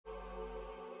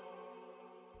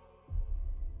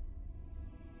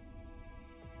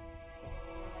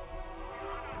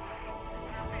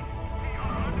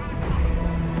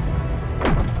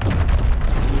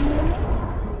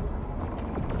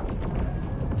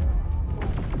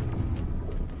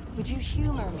Would you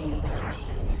humor me?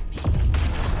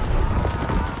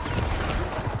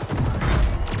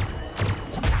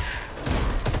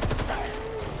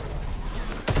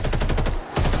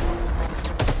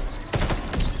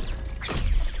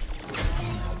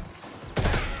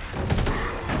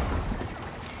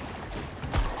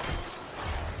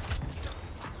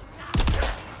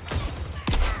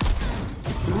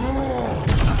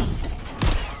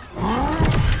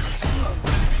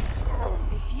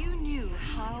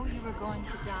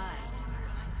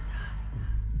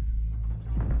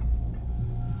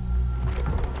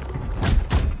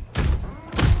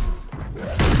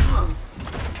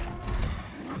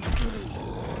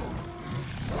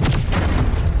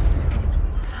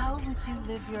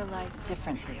 Live your life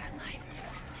differently.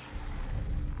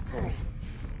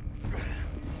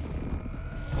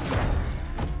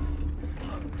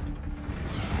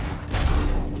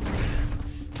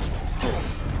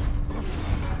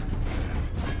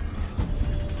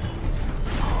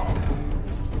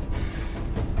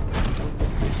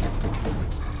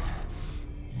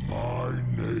 My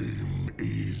name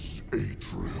is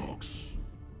Atriox,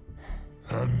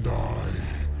 and I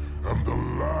am the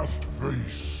last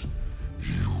face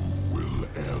you will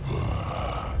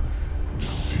ever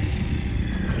see.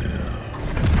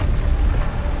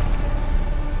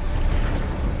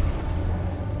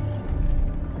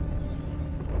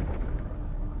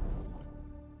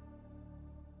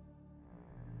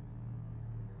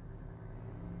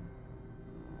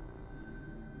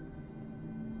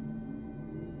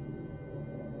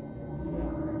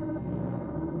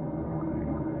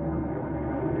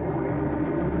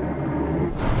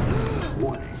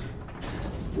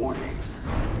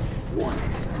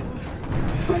 Warning.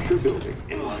 Pressure building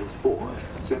in lines 4,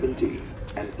 17,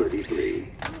 and 33.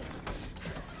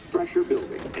 Pressure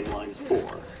building in lines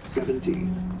 4,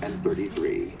 17, and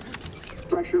 33.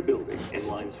 Pressure building in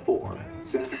lines 4,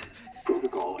 7.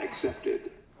 Protocol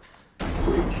accepted.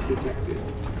 Breach detected.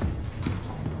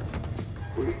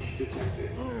 Breach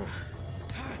detected.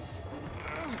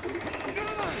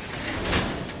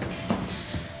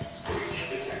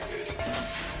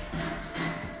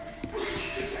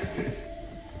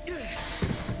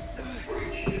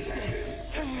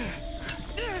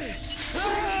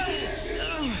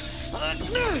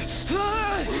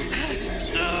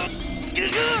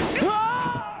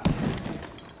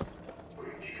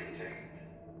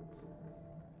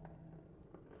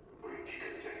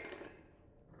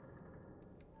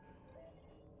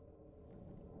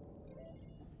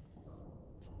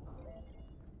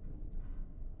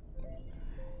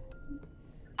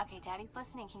 Okay, Daddy's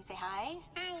listening. Can you say hi?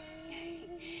 Hi.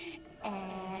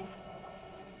 And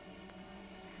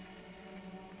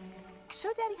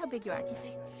show Daddy how big you are. Can you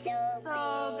say?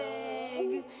 So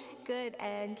big. Good.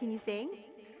 And can you sing?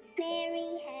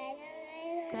 Mary had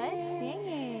a Good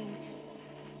singing.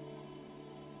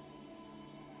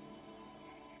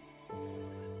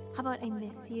 How about I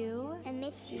miss you? I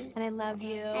miss you. And I love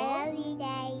you. I love you,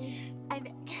 Daddy.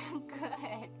 And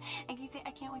good. And can you say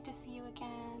I can't wait to see you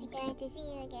again? I can't wait to see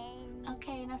you again.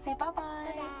 Okay, now say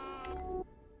bye-bye. Bye-bye.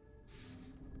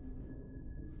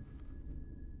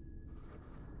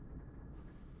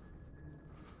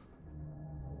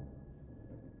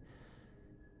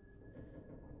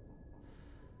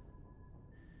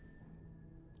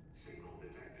 Signal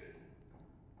detected.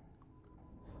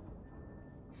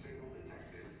 Signal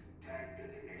detected. Tag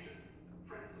designation.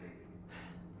 Friendly.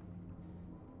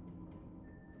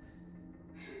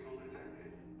 Signal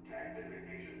detected. Tag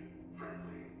designation.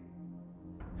 Friendly.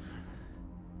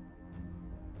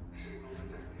 Signal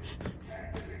detected. Tag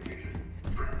designation.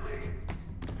 Friendly.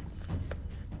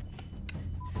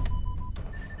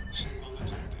 Signal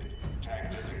detected. Tag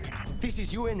designation. This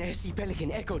is UNSC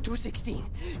Pelican Echo 216.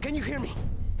 Can you hear me?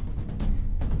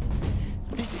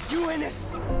 This is UNS.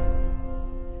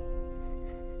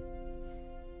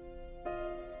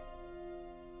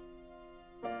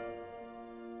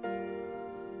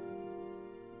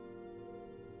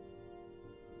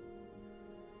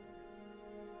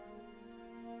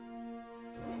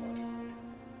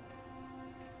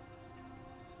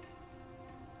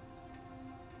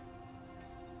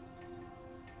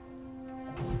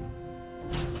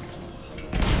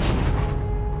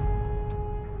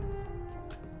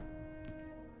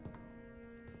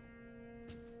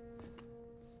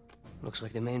 Looks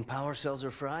like the main power cells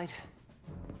are fried.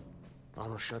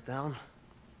 Auto shut down.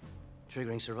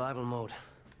 Triggering survival mode.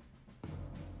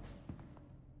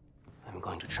 I'm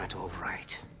going to try to override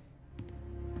it.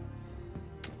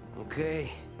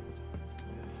 Okay.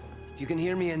 If you can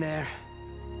hear me in there,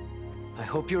 I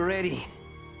hope you're ready.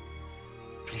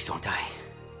 Please don't die.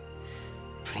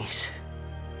 Please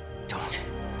don't.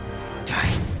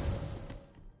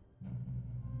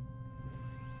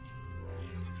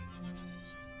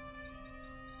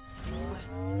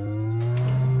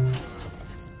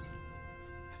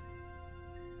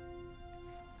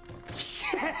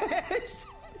 Yes!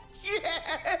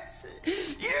 Yes!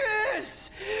 Yes!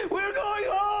 We're going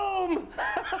home!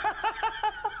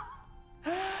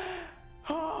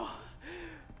 Oh,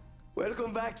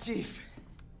 welcome back, Chief.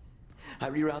 I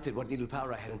rerouted what little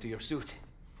power I had into your suit.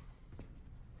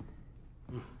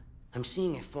 I'm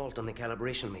seeing a fault on the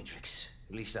calibration matrix.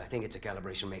 At least I think it's a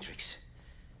calibration matrix.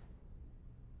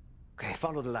 Okay,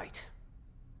 follow the light.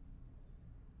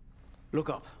 Look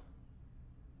up.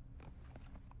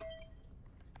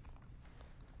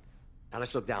 Now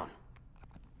let's look down.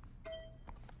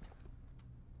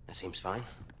 That seems fine.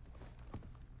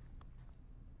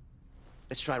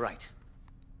 Let's try right.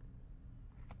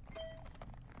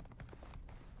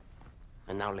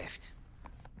 And now left.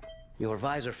 Your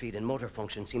visor feed and motor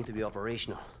function seem to be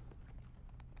operational.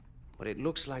 But it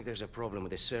looks like there's a problem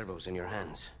with the servos in your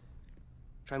hands.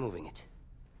 Try moving it.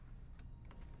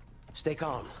 Stay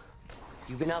calm.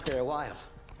 You've been out there a while.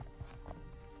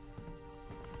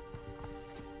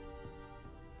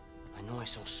 I know I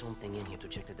saw something in here to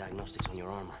check the diagnostics on your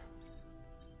armor.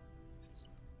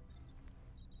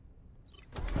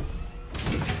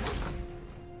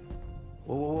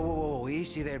 Whoa, whoa, whoa, whoa,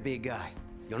 easy there, big guy.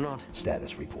 You're not...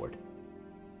 Status report.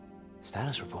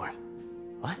 Status report?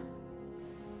 What?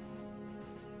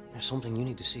 There's something you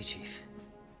need to see, Chief.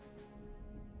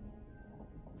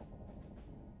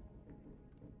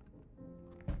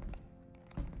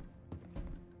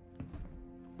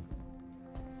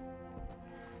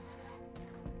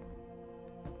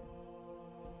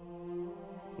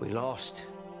 We lost.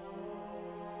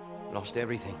 Lost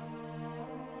everything.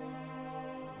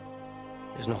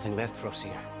 There's nothing left for us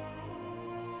here.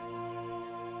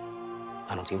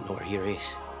 I don't even know where here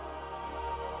is.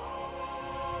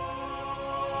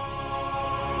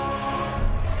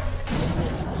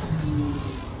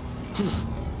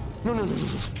 No, no, no, no,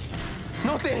 no.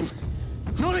 Not then!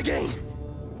 Not again!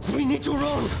 We need to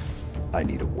run! I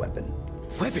need a weapon.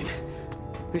 Weapon?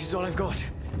 This is all I've got.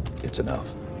 It's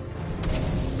enough.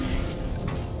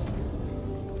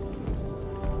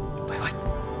 Wait, what?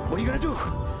 What are you gonna do?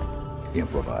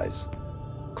 Improvise.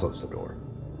 Close the door.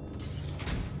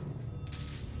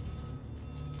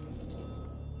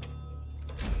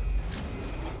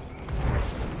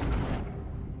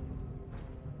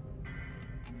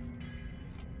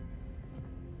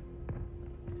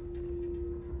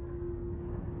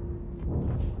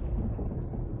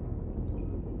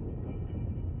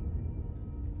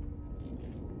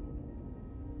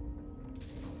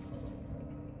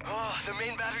 Oh, the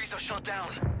main batteries are shut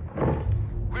down.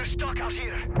 We're stuck out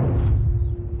here.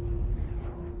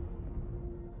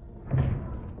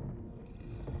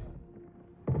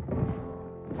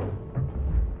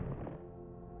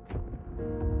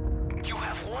 You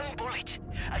have one bullet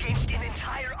against an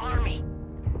entire army.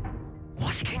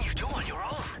 What can you do on your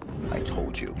own? I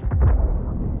told you.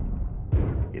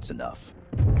 It's enough.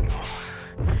 Oh,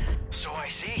 so I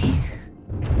see.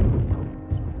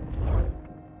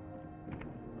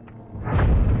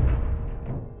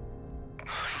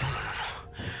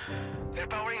 They're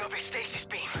powering up a stasis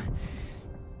beam.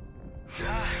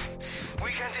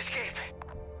 We can't escape.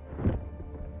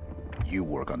 You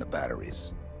work on the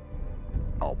batteries.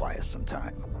 I'll buy us some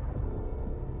time.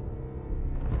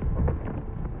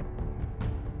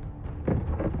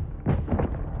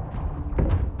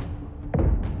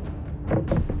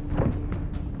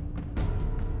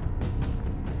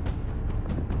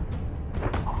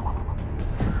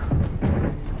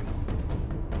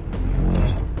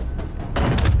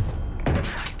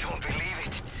 I don't believe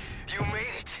it. You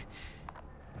made it.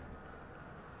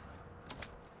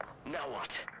 Now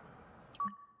what?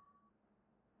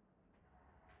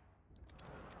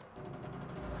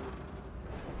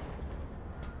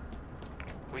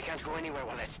 We can't go anywhere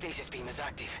while that stasis beam is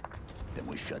active. Then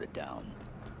we shut it down.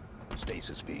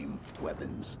 Stasis beam,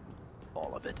 weapons,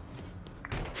 all of it.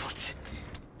 But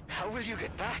how will you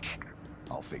get back?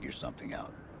 I'll figure something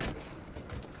out.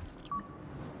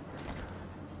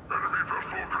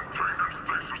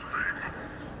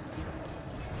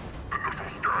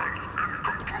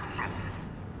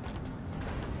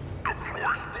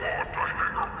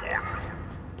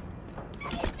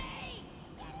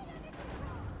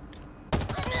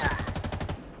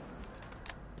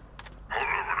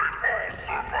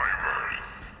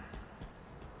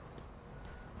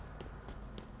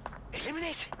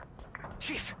 Eliminate?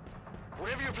 Chief,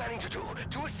 whatever you're planning to do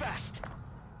it fast.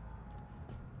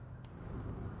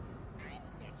 I'm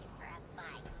searching for a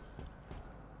fight.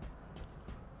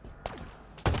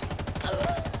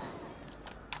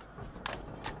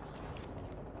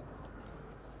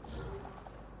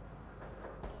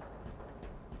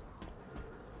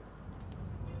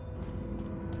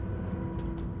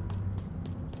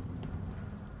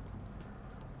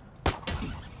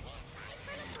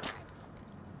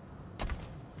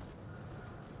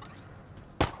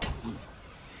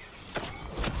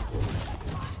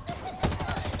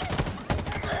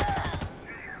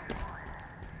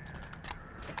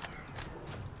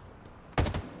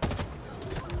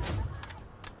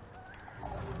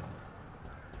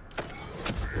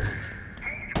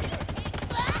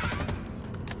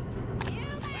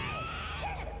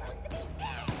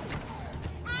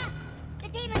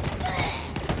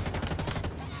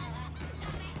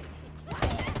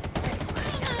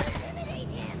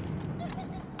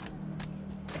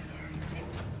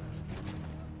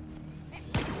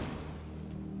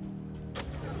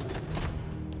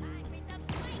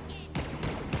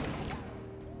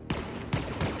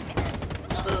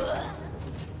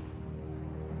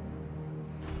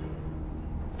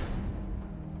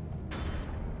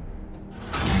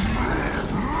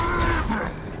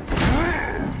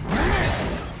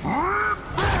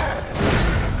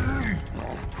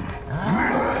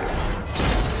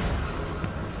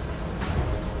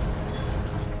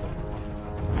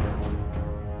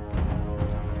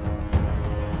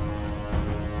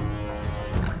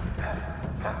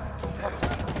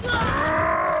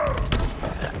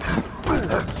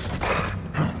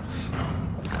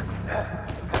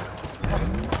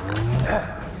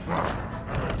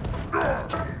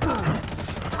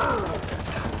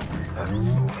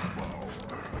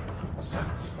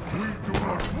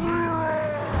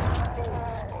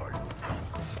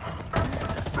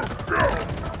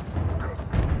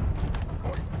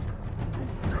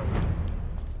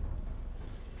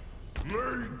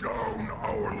 Lay down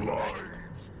our lives.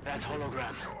 That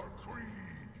hologram. Our creed.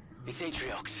 It's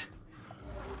Atriox.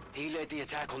 He led the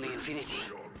attack on the Infinity.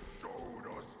 Showed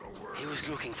us the way He was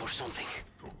looking for something.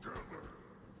 together.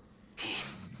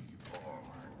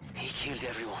 He killed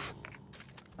everyone.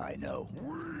 I know.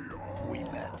 We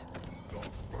met.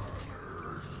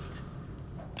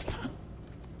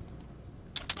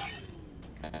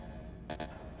 At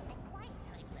quiet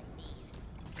times like these.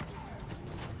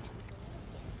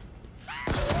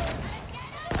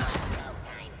 Go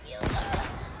time, you.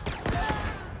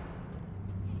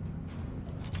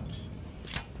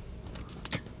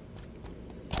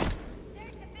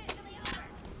 Search officially over.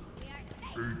 We are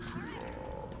safe.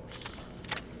 Atriox.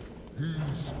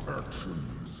 His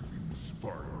actions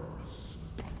inspire us.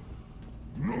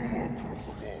 No more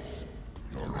possibles.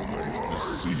 Your eyes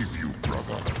deceive you,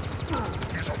 brother.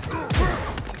 He's up there.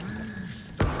 Please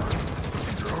stand.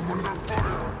 Down under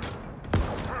fire.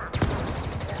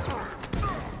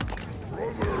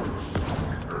 Brothers,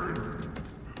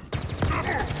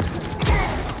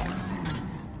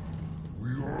 we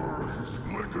are his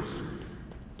legacy.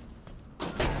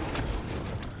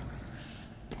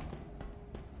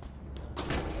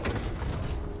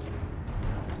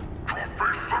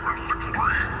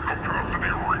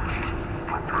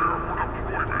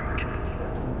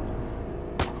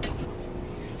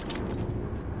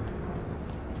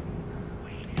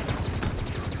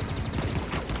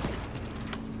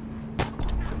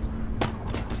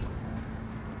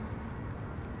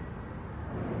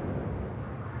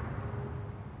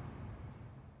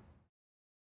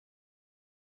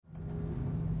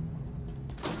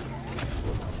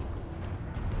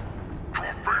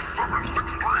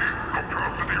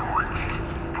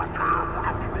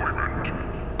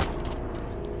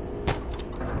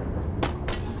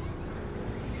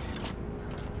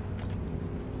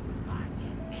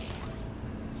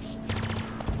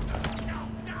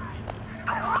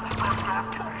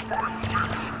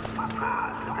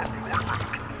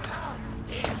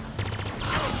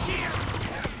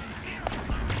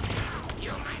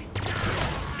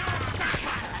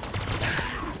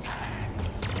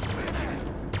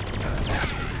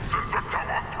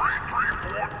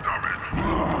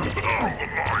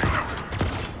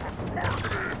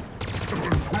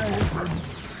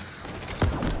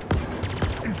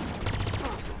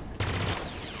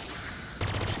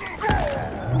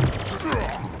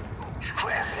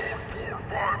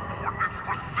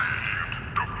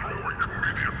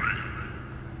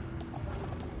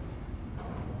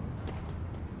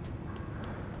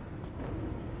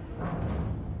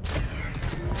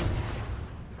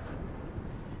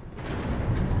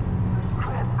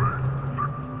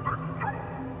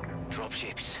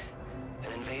 Dropships.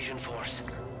 An invasion force.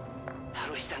 How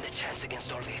do we stand a chance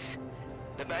against all this?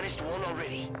 The Banished won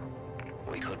already.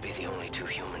 We could be the only two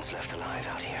humans left alive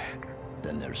out here.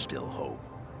 Then there's still hope.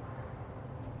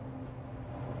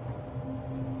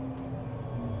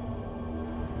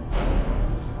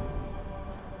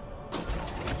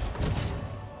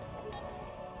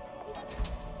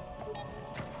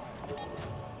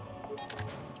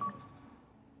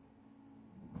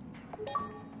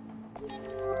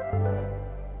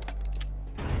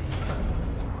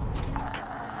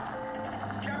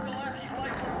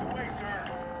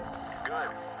 Good.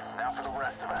 Now for the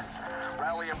rest of us.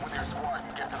 Rally up with your squad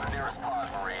and get to the nearest pod,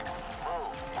 Marine.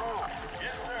 Move! Move!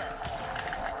 Yes, sir!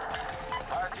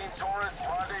 Fire Team Taurus,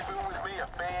 rendezvous with me at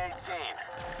Bay 18.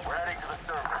 We're heading to the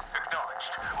surface.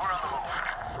 Acknowledged. We're on the move.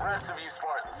 The rest of you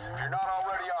Spartans, if you're not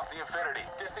already off the Infinity,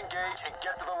 disengage and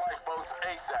get to the lifeboats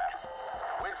ASAP.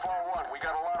 Windfall 1, we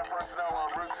got a lot of personnel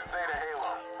en route to Zeta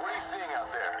Halo. What are you seeing out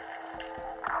there?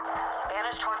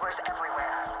 Banished hardware's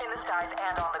everywhere, in the skies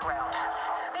and on the ground.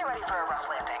 Be ready for a rough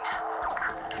landing.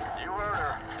 You heard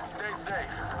her. Stay safe.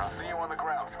 I'll see you on the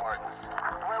ground, Spartans.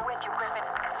 We're with you, Griffin.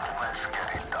 Let's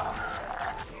get it done.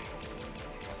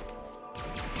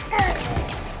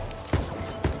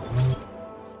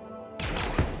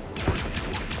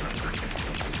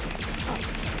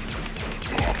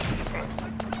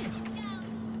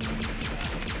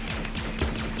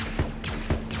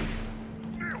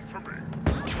 Kneel to me.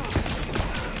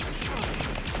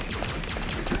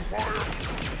 Taking fire.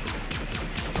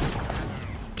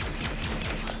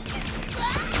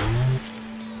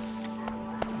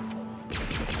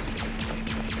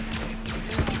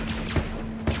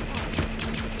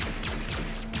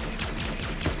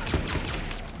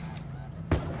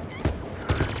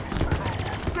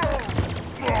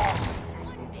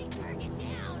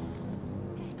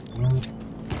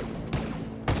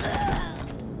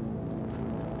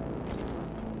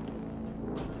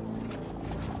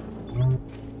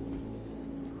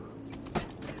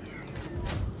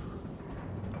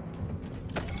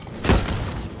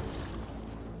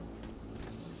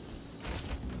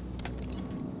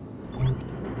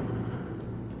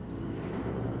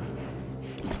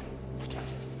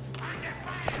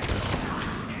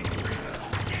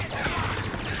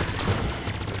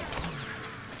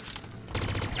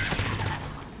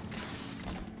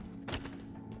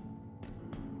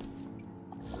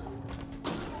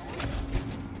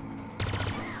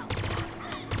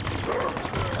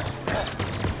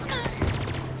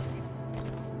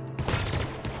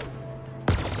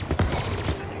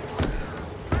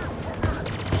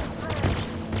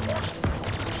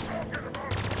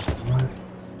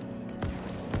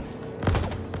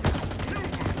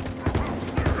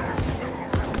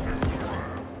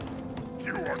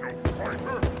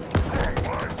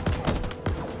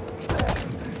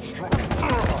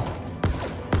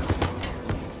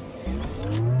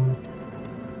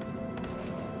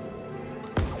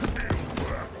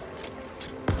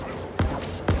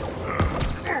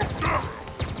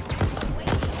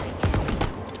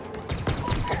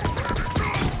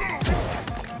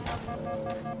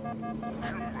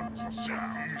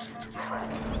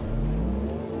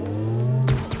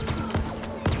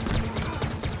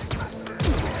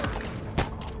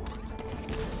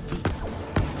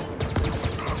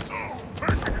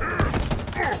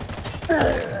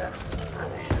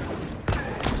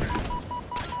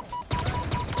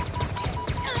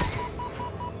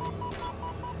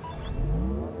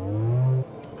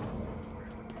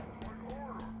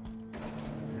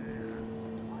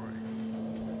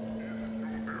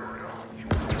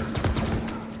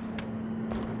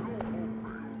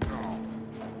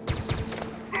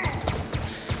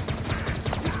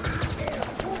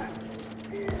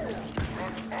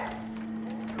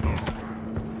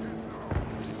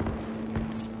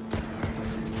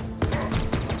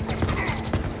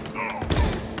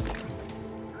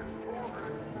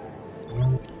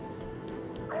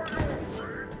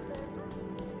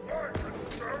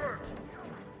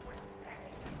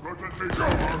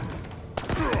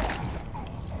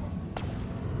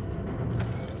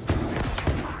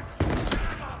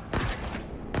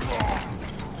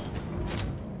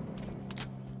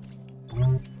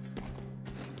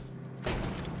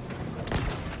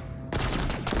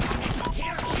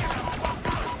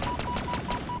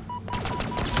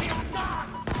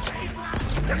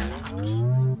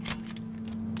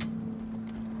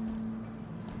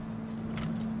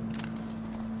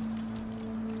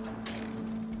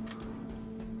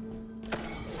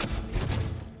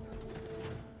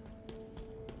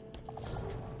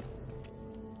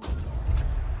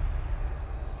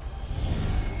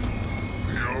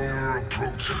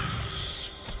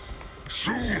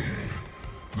 Soon,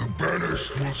 the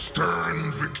banished will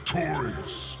stand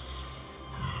victorious.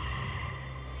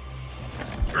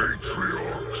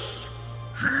 Atriox,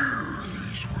 hear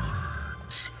these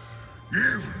words.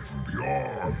 Even from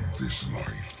beyond this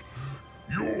life,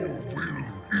 your will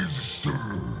is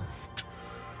served.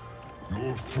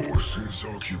 Your forces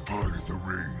occupy the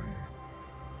ring.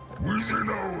 Within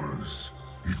hours,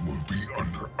 it will be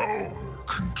under our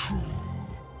control.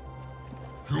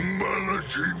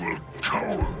 Humanity will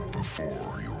cower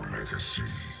before your legacy.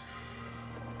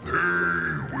 They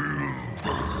will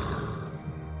burn.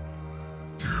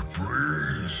 Their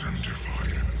brazen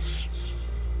defiance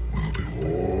will be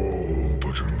all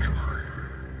but a memory.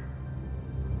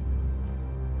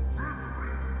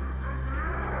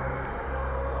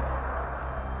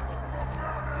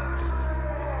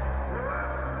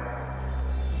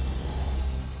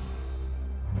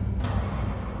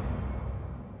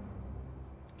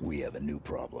 We have a new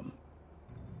problem.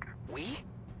 We?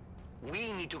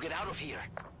 We need to get out of here.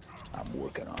 I'm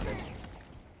working on it.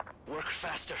 Work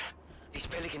faster. These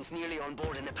Pelicans nearly on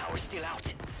board and the power's still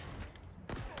out.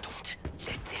 Don't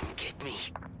let them get me.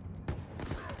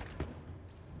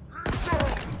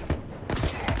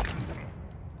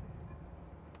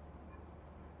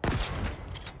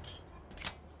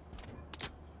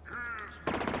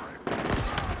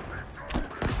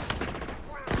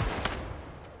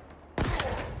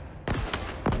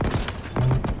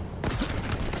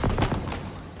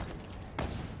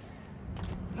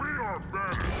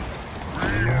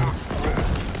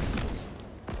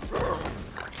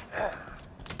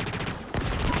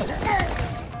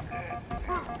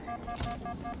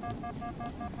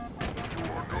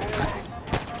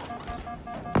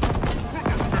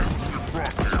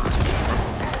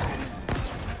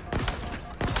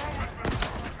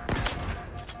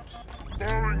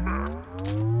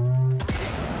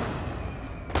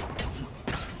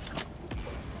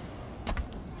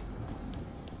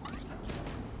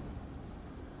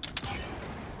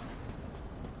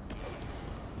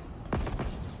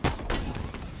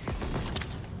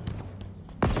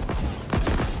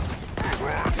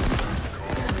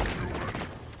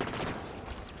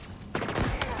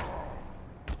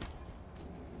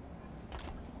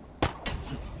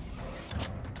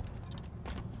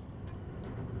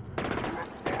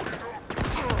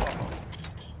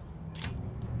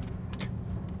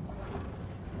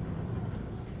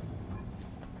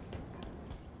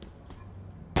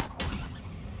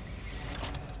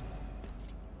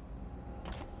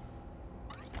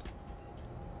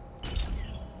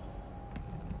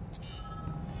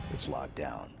 It's locked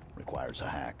down. Requires a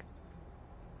hack.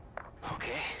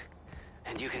 Okay.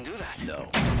 And you can do that? No.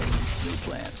 New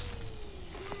plan.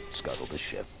 Scuttle the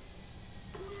ship.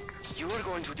 You are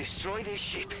going to destroy this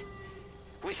ship?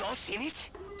 With us in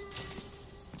it?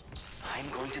 I'm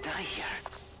going to die here.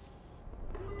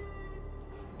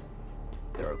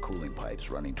 There are cooling pipes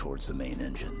running towards the main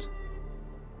engines.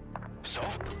 So?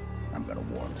 I'm gonna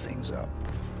warm things up.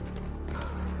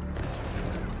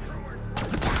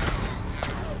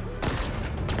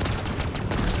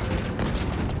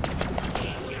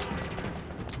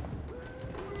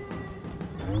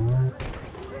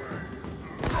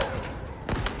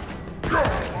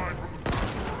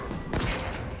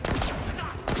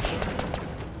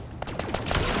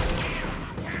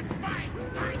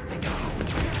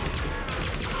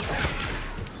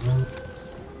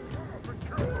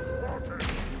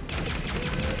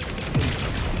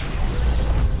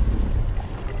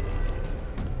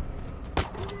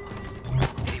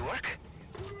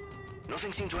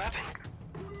 Nothing seemed to happen.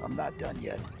 I'm not done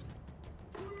yet.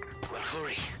 Well,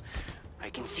 hurry.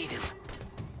 I can see them.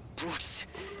 Brutes.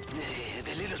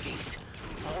 The little things.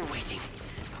 All waiting.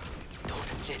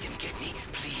 Don't let them get me,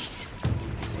 please.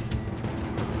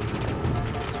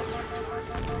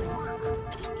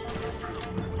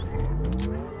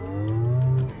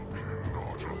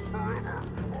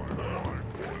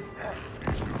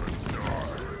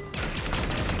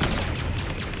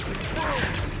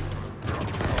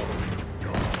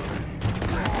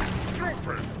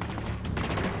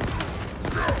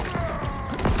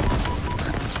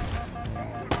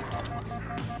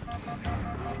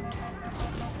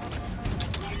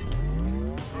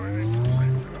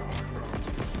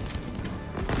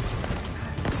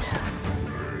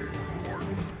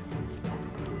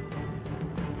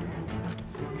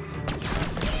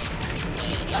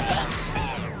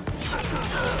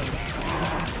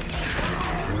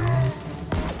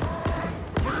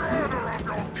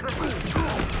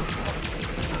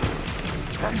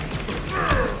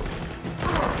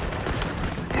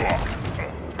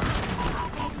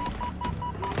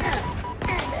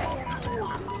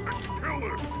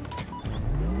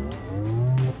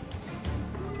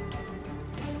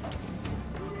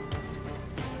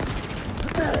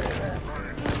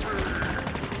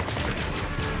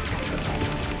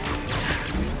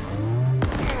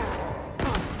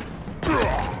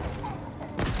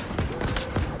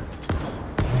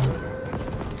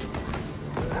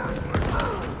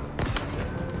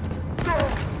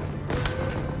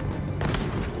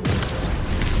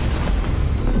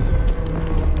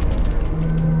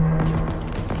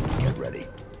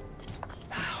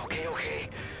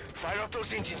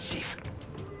 Engines, Chief.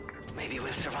 Maybe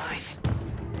we'll survive.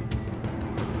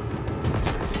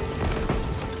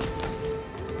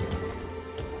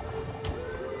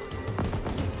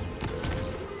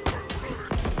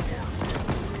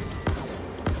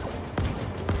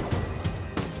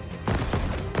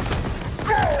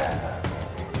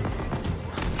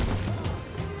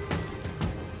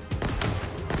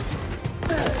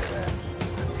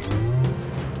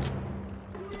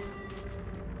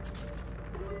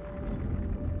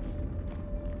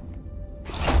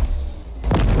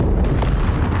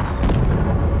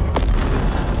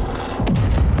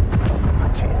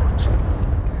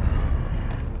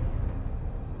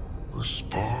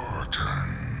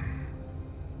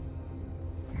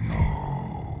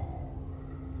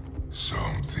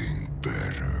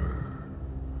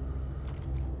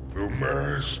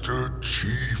 Master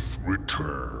Chief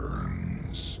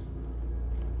returns.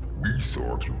 We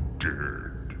thought you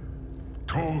dead,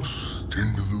 tossed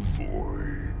into the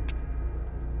void.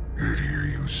 Yet here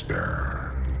you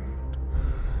stand.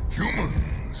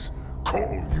 Humans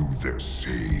call you their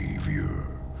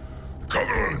savior.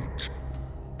 Covenant,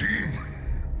 demon,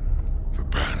 the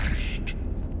banished,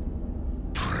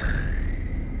 prey.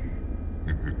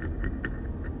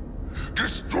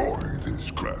 Destroy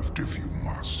this craft if you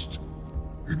must.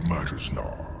 It matters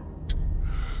not.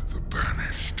 The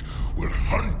banished will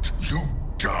hunt you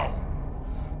down,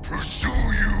 pursue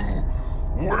you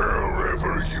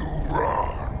wherever you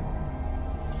run.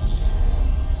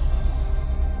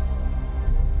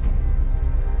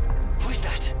 Who is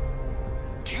that?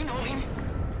 Do you know him?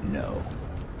 No.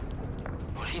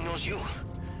 Well, he knows you.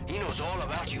 He knows all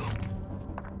about you.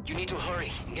 You need to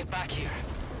hurry and get back here.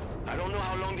 I don't know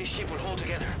how long this ship will hold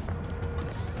together.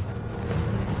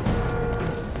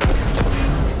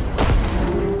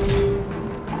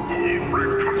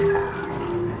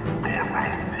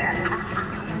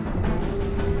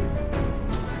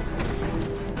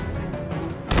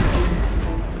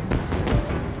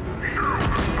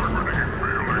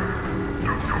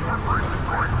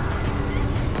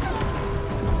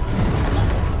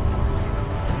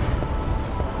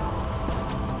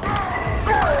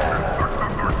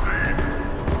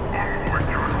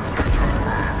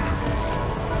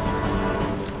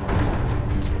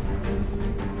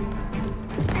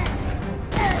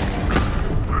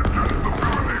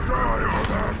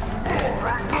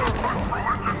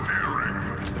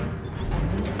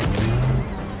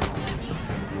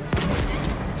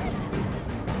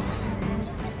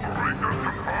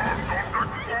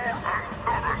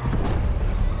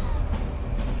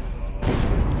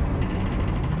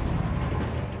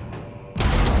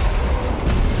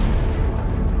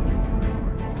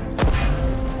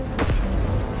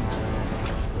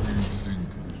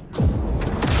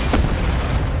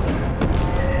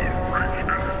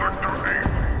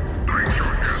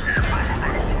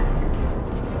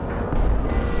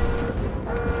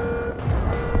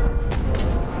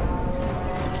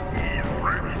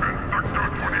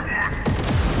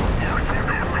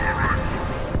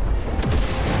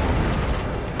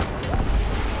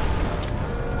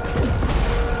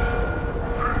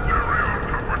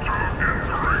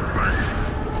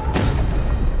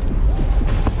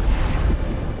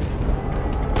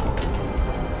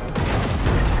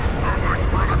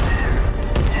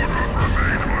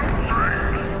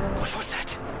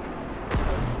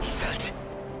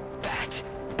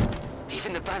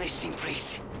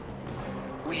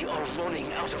 We are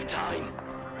running out of time.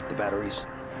 The batteries?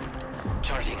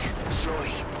 Charging.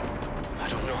 Slowly. I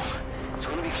don't know. It's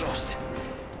gonna be close.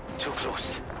 Too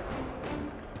close.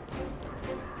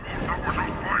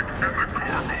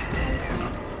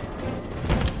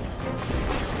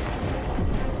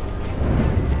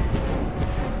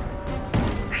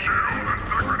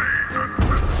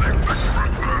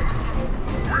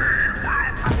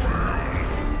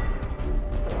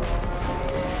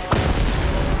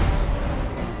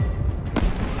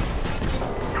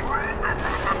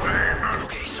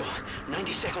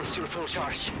 Seconds to full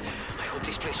charge. I hope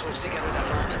this place holds together that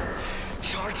long.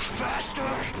 Charge faster!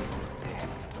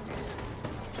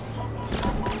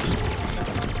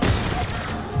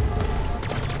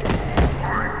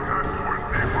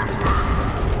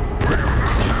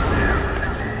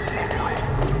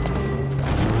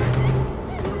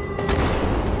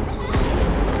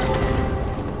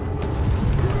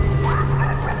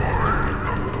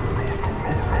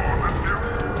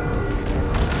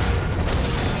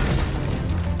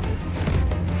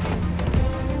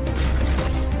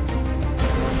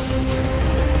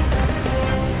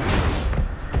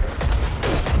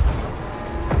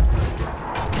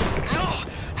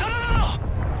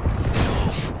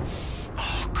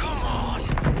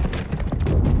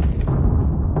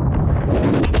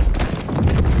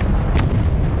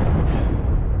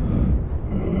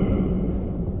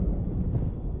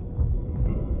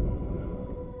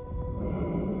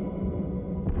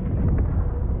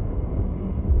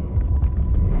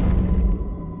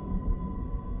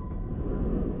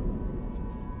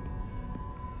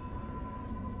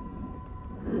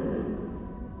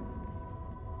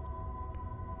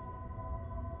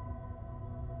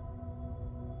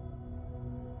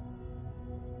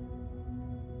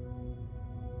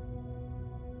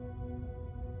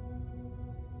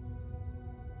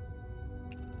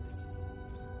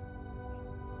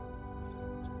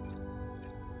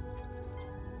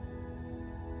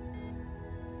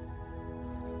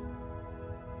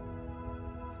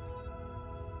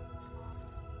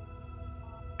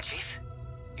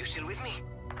 You still with me?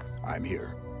 I'm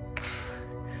here.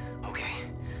 Okay,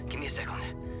 give me a second.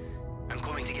 I'm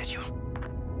coming to get you.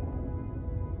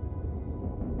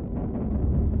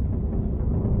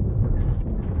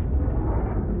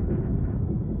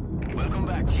 Welcome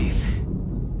back, Chief.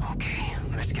 Okay,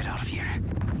 let's get out of here.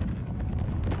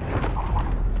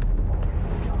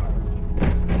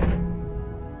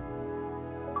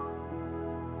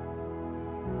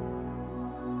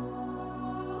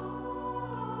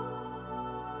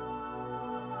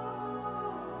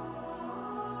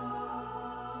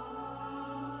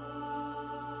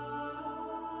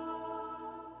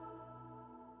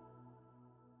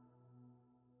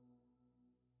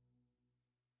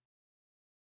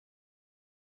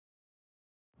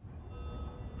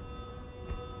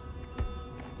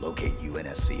 Locate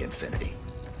UNSC Infinity.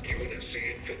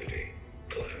 UNSC Infinity.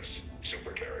 Class,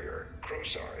 Supercarrier. Crew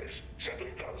size,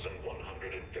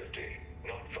 7,150.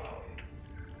 Not found.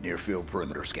 Near field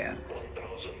perimeter scan.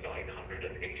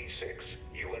 1,986.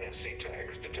 UNSC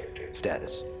tags detected.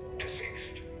 Status.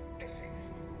 Deceased.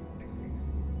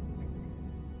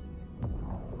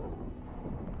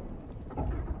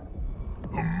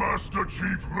 The Master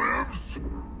Chief lives?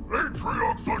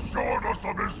 Atriox assured us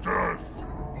of his death.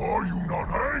 Are you not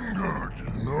angered?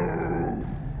 No.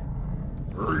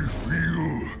 I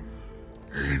feel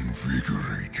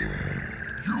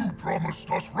invigorated. You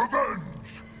promised us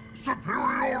revenge,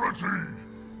 superiority,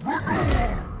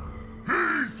 renewal.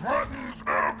 He threatens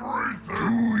everything.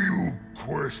 Do you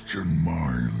question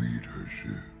my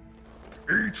leadership?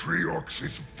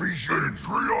 Atriox's vision.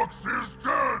 Atriox is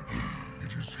dead.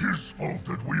 It is his fault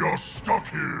that we are stuck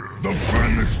here. The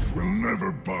Banished will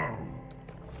never bow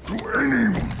to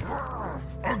anyone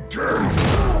again.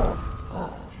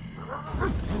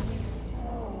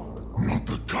 Not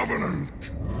the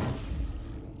Covenant.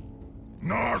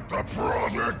 Not the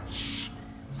Prophets.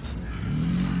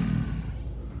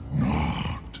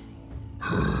 Not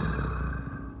her.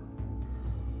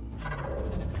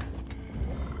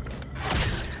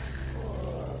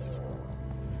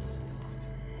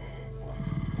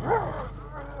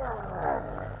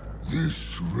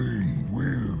 This ring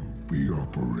will be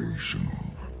operational.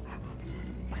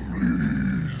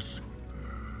 Please.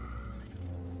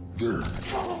 There.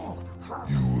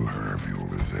 You will have your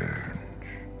revenge.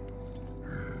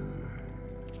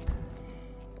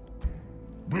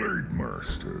 Blade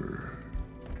Master.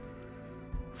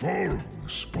 Follow the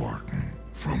Spartan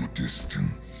from a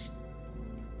distance.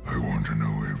 I want to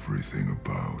know everything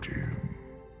about him.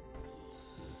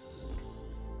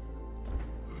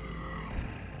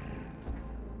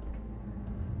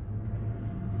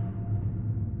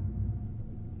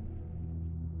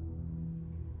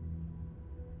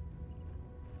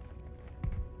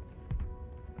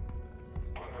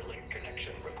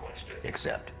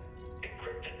 Accept.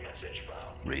 Encrypted message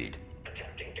found. Read.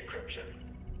 Attempting decryption.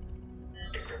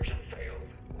 Decryption failed.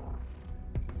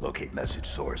 Locate message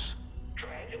source.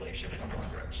 Triangulation in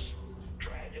progress.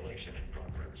 Triangulation in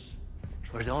progress.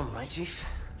 We're done, right, Chief?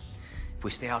 If we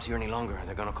stay out here any longer,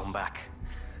 they're gonna come back.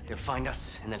 They'll find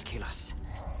us, and they'll kill us.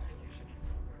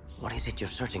 What is it you're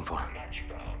searching for? Match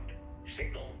found.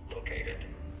 Signal located.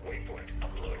 Waypoint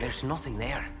uploaded. There's nothing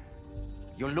there.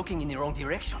 You're looking in the wrong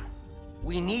direction.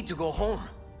 We need to go home.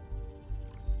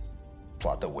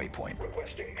 Plot the waypoint.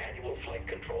 Requesting manual flight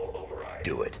control override.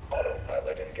 Do it.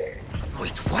 Autopilot engaged.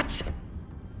 Wait, what?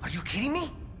 Are you kidding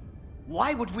me?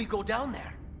 Why would we go down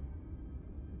there?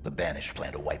 The Banished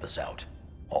plan to wipe us out.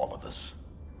 All of us.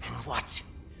 And what?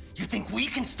 You think we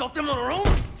can stop them on our own?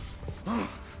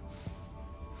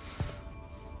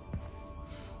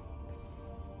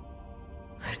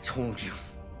 I told you.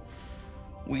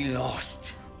 We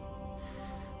lost.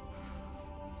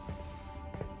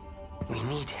 We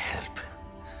need help,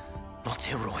 not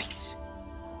heroics.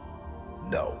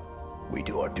 No. We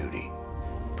do our duty.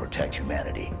 Protect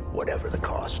humanity, whatever the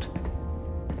cost.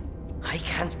 I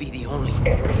can't be the only...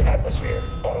 Entering atmosphere.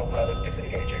 Autopilot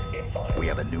disengaging in 5. We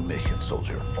have a new mission,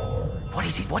 soldier. 4. What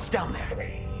is it? What's down there?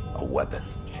 3. A weapon.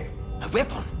 A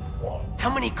weapon? 1. How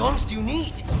many guns do you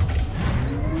need?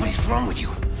 What is wrong with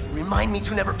you? Remind me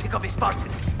to never pick up a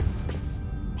Spartan.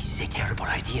 This is a terrible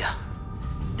idea.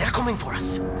 They're coming for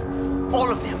us. All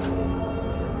of them.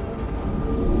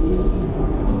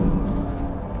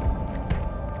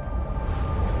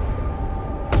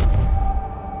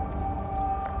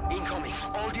 Incoming.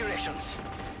 All directions.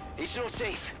 It's not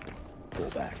safe. Pull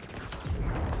back.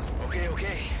 Okay,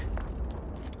 okay.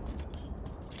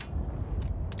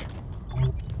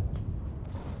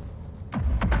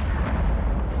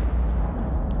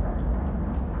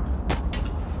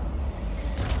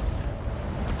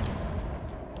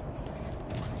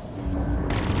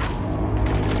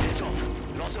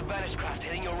 Spanish craft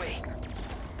heading your way.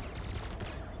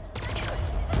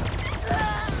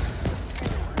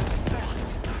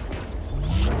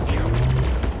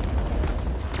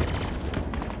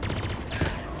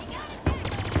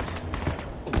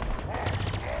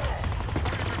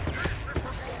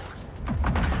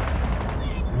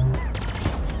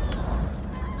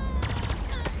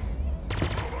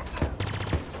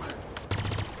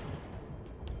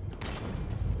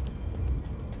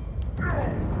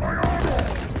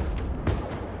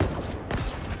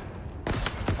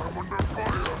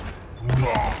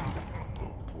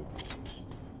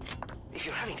 If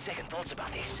you're having second thoughts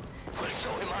about this, well, so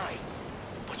am I.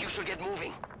 But you should get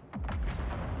moving.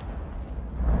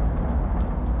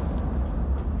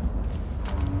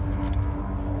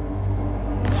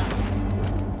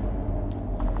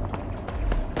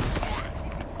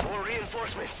 More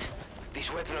reinforcements.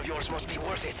 This weapon of yours must be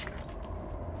worth it.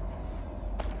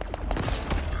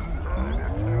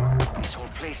 This whole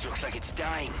place looks like it's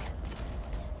dying.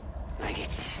 Like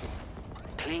it's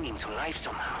clinging to life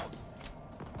somehow.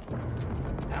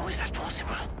 How is that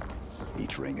possible?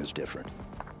 Each ring is different.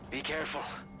 Be careful.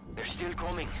 They're still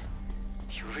coming.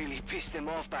 You really pissed them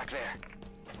off back there.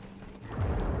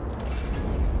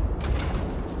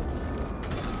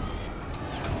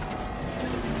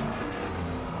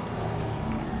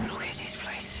 Look at this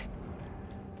place.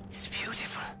 It's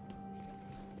beautiful.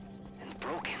 And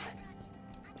broken.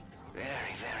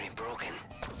 Very, very broken.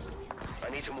 I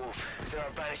need to move. There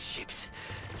are banished ships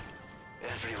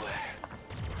everywhere.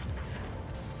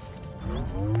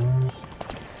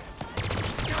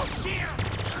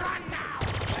 Run now!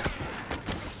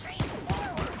 Straight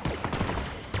forward!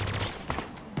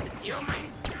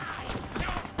 Humankind,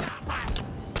 you'll stop us!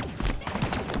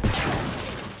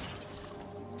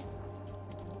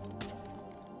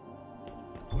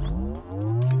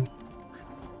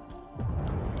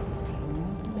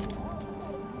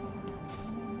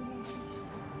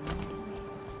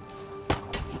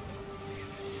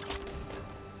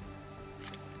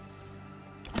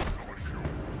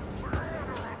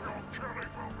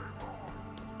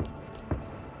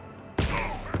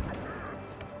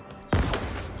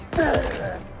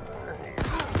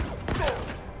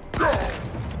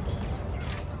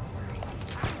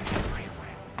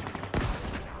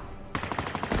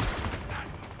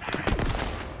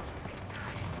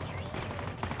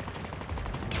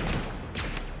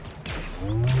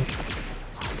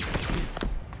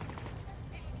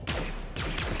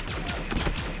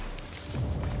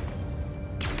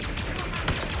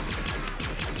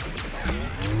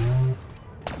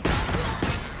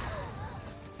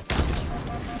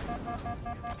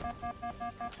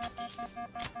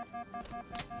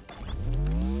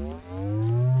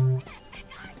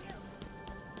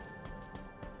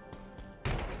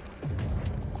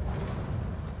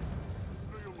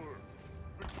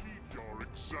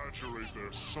 Exaggerate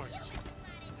their sight.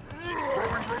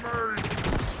 Throwing grenade!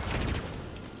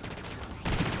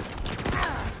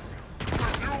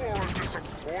 You're a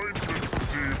disappointment,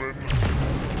 demon!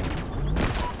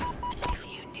 If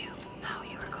you knew how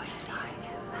you were going to die,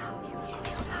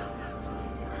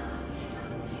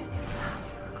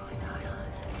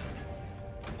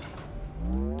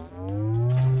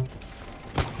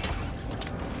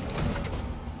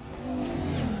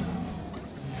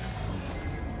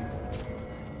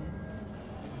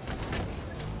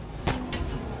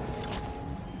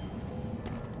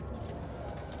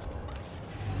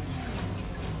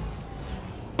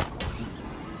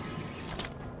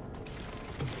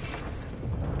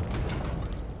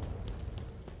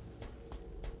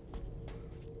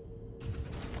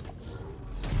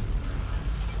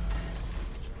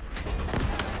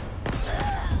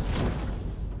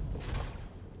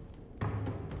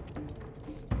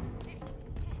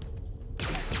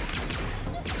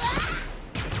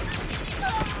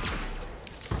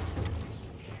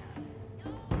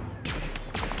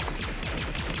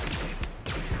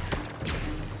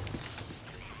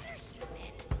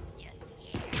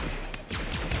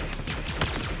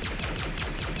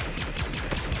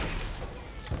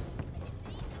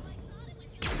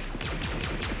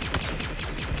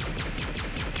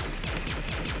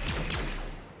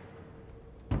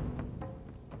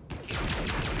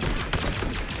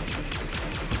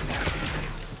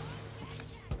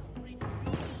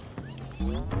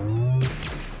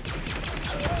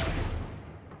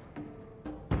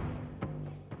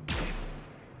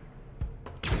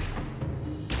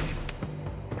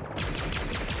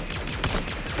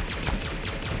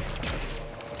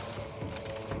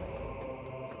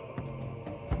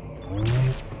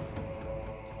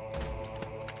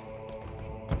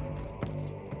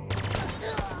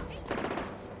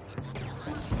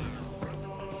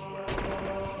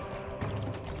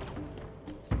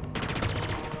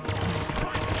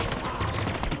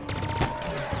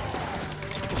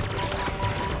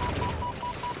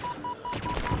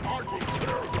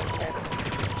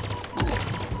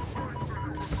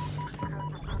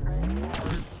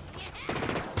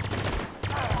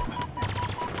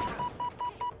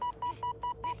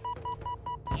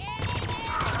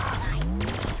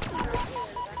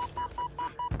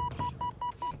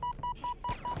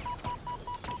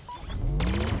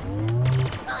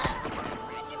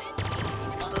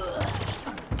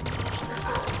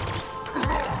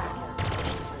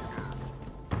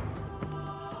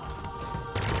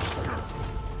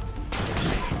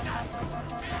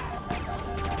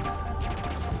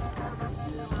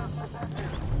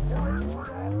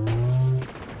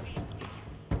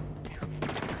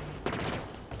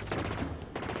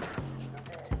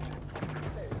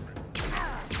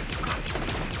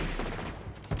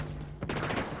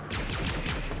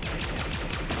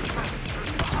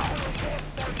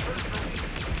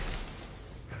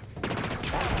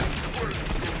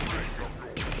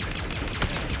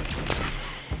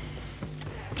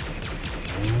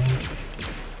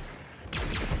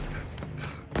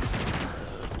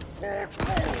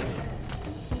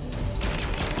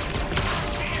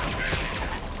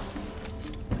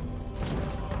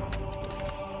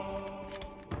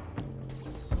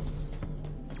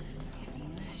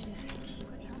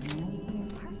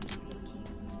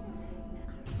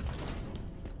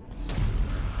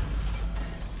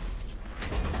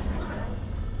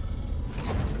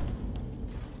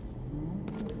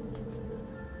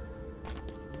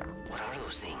 What are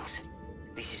those things?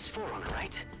 This is Forerunner,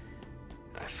 right?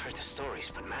 I've heard the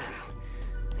stories, but man,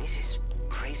 this is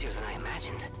crazier than I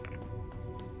imagined.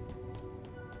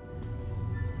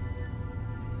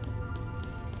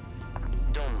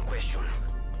 Dumb question.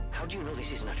 How do you know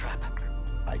this isn't a trap?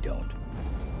 I don't.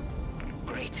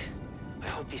 Great. I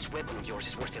hope this weapon of yours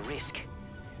is worth the risk.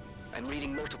 I'm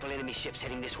reading multiple enemy ships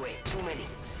heading this way. Too many.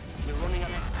 We're running out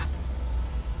of...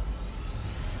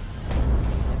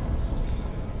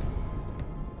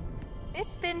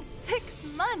 It's been 6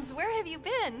 months. Where have you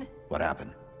been? What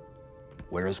happened?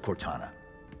 Where is Cortana?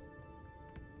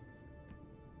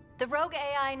 The rogue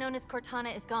AI known as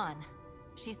Cortana is gone.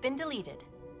 She's been deleted.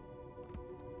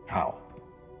 How?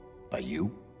 By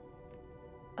you?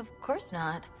 Of course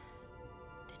not.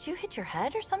 Did you hit your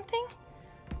head or something?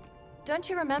 Don't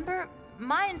you remember?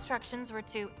 My instructions were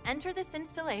to enter this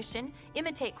installation,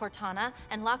 imitate Cortana,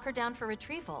 and lock her down for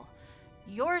retrieval.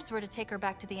 Yours were to take her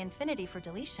back to the Infinity for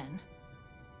deletion.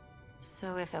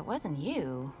 So if it wasn't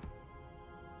you...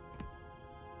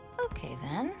 Okay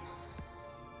then.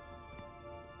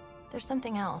 There's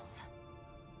something else.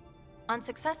 On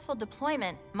successful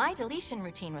deployment, my deletion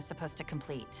routine was supposed to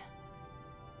complete.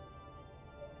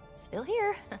 Still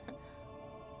here.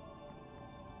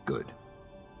 Good.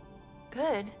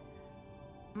 Good.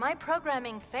 My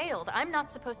programming failed. I'm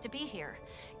not supposed to be here.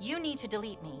 You need to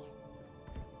delete me.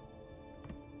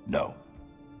 No.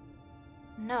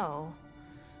 No.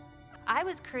 I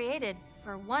was created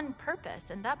for one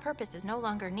purpose, and that purpose is no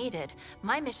longer needed.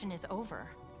 My mission is over.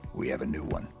 We have a new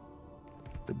one.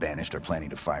 The Banished are planning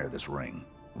to fire this ring.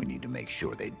 We need to make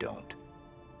sure they don't.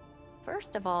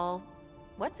 First of all,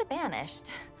 what's a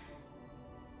Banished?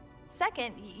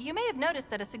 Second, you may have noticed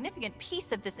that a significant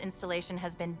piece of this installation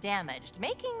has been damaged,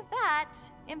 making that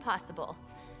impossible.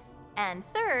 And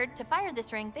third, to fire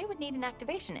this ring, they would need an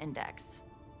activation index.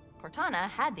 Cortana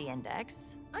had the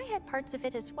index. I had parts of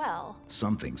it as well.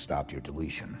 Something stopped your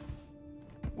deletion.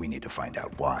 We need to find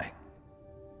out why.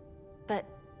 But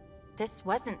this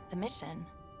wasn't the mission.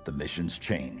 The missions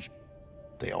changed.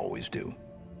 They always do.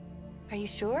 Are you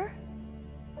sure?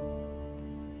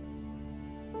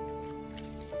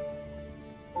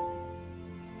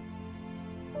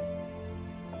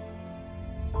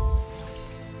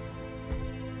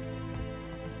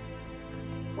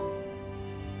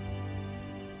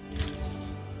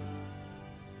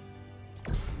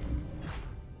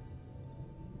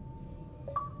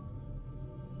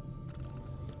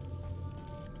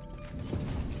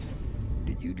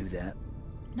 Did you do that?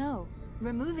 No.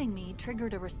 Removing me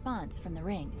triggered a response from the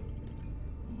ring.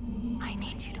 I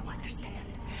need you to understand.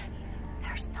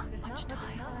 There's not much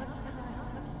time.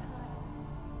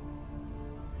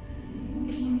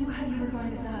 If you knew how you were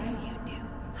going to die, If you knew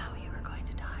how you were going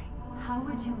to die, how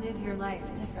would you live your life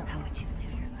differently? how would you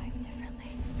live your life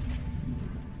differently?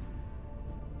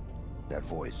 That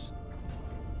voice.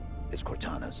 It's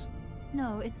Cortana's.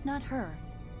 No, it's not her.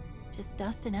 Just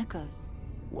dust and echoes.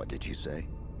 What did you say?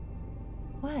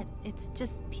 What? It's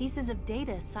just pieces of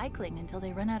data cycling until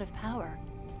they run out of power.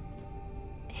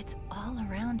 It's all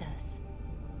around us.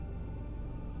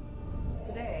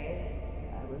 Today,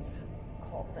 I was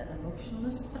called an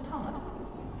emotionless automaton.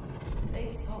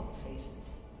 They saw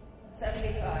faces.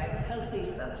 75 healthy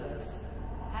subjects,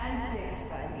 handpicked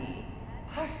by me,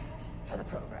 perfect for the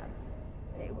program.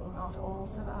 They will not all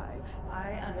survive.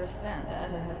 I understand that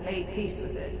and have made peace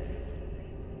with it.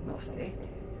 Mostly.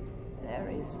 There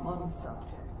is one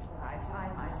subject I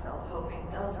find myself hoping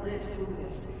does live through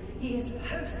this. He is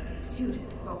perfectly suited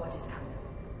for what is coming.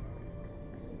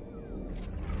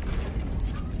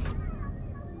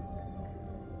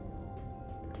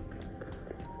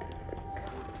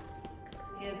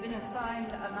 He has been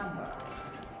assigned a number.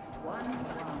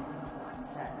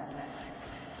 1117.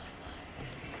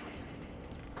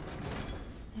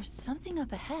 There's something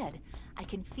up ahead. I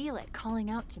can feel it calling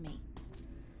out to me.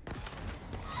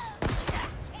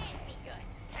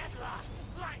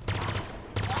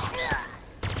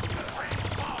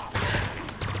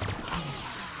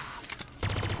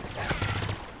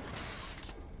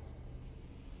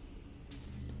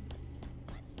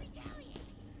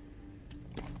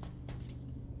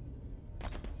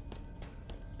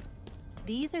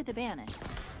 These are the Banished.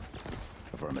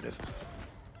 Affirmative.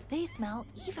 They smell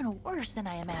even worse than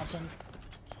I imagined.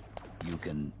 You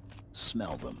can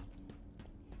smell them.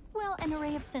 Well, an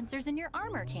array of sensors in your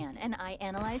armor can, and I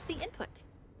analyze the input.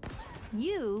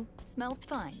 You smelled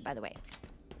fine, by the way.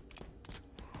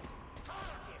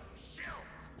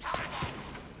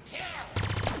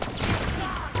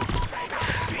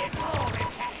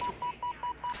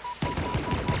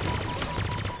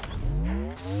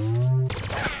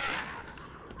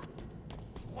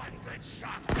 One good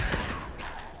shot.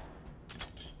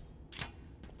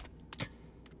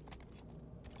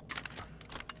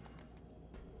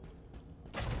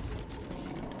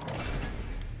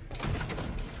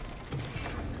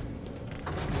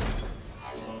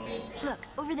 Look,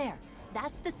 over there.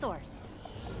 That's the source.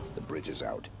 The bridge is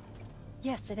out.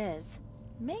 Yes, it is.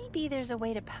 Maybe there's a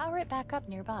way to power it back up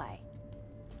nearby.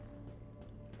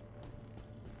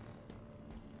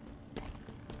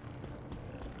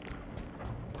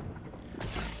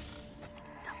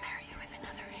 They'll pair you with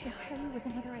another AI. They'll pair you with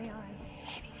another AI.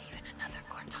 Maybe even another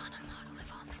Cortana model if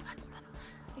Halsey lets them.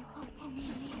 It won't be me.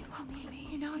 It won't be me.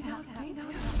 You know that. You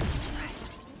know that.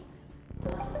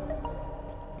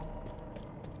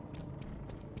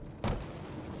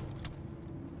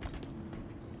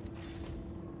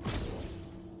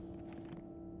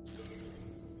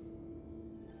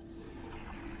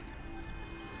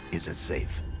 Is it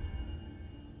safe?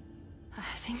 I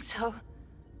think so.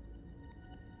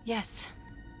 Yes.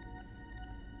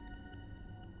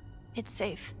 It's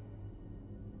safe.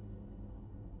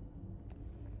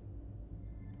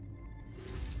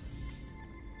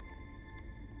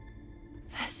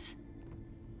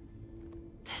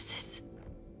 This is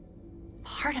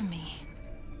part of me.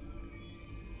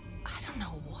 I don't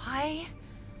know why.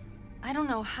 I don't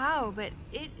know how, but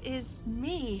it is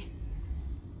me.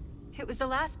 It was the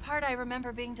last part I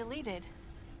remember being deleted.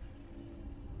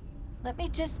 Let me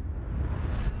just...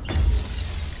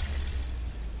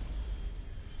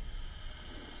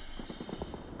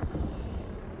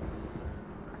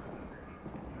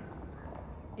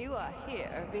 You are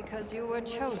here because you were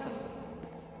chosen.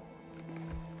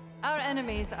 Our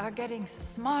enemies are getting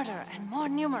smarter and more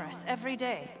numerous every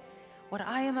day. What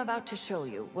I am about to show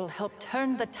you will help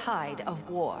turn the tide of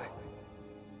war.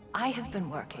 I have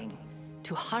been working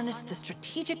to harness the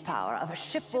strategic power of a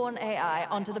shipborne AI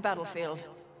onto the battlefield.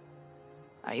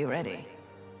 Are you ready?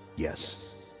 Yes,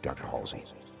 Dr. Halsey.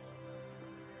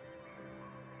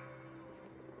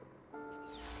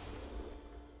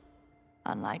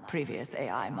 Unlike previous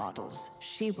AI models,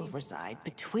 she will reside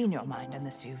between your mind and the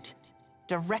suit,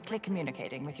 directly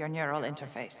communicating with your neural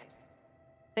interface.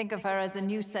 Think of her as a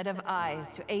new set of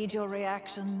eyes to aid your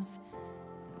reactions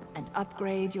and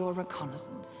upgrade your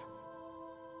reconnaissance.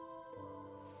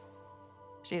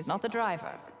 She is not the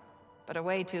driver, but a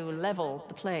way to level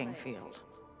the playing field.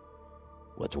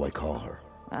 What do I call her?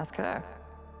 Ask her.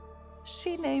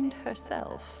 She named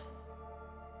herself.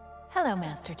 Hello,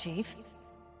 Master Chief.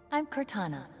 I'm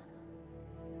Cortana.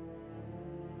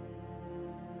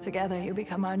 Together, you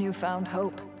become our newfound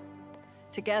hope.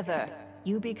 Together,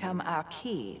 you become our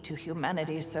key to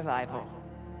humanity's survival.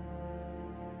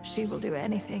 She will do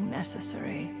anything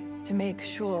necessary to make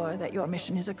sure that your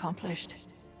mission is accomplished,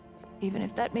 even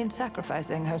if that means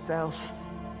sacrificing herself,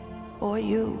 or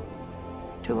you,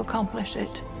 to accomplish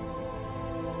it.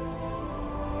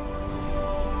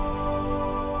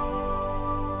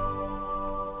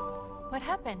 What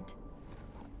happened?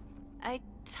 I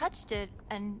touched it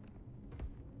and...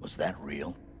 Was that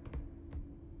real?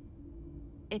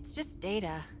 It's just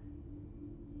data.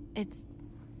 It's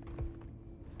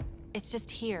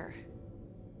just here.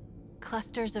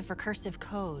 Clusters of recursive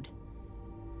code.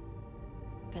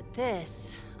 But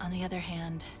this, on the other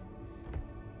hand,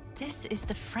 this is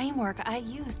the framework I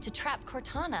used to trap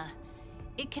Cortana.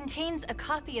 It contains a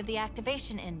copy of the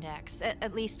activation index,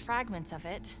 at least fragments of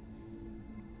it.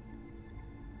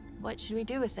 What should we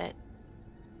do with it?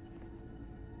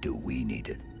 Do we need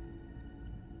it?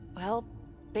 Well,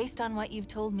 based on what you've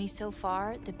told me so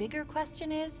far, the bigger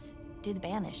question is, do the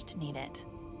Banished need it?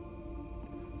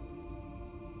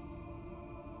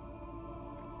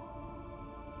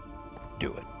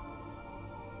 Do it.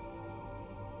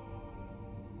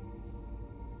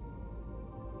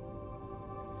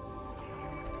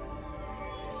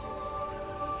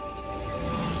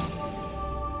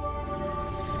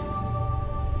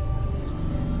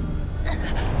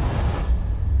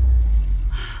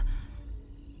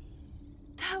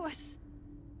 That was...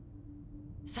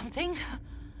 something?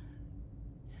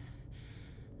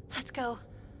 Let's go.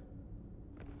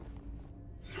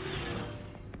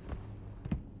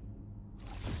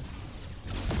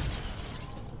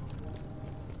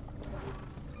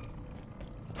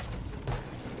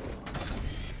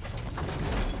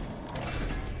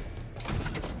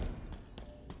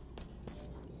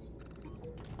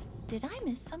 Did I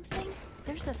miss something?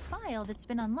 There's a file that's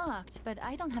been unlocked, but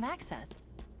I don't have access.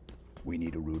 We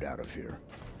need a route out of here.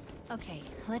 Okay,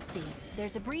 let's see.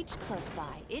 There's a breach close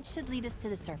by. It should lead us to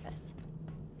the surface.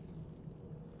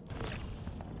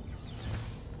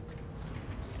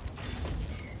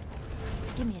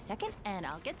 Give me a second, and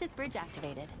I'll get this bridge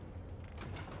activated.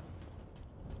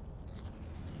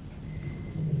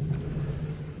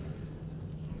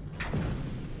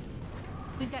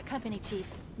 We've got company, Chief.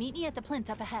 Meet me at the plinth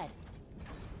up ahead.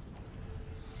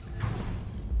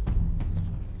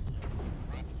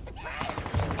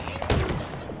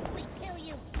 We kill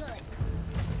you good.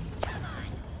 Come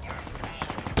on.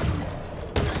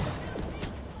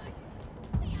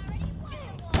 We already won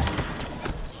the war.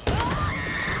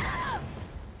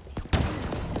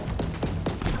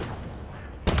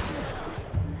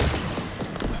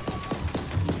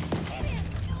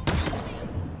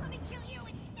 Let me kill you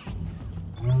instead.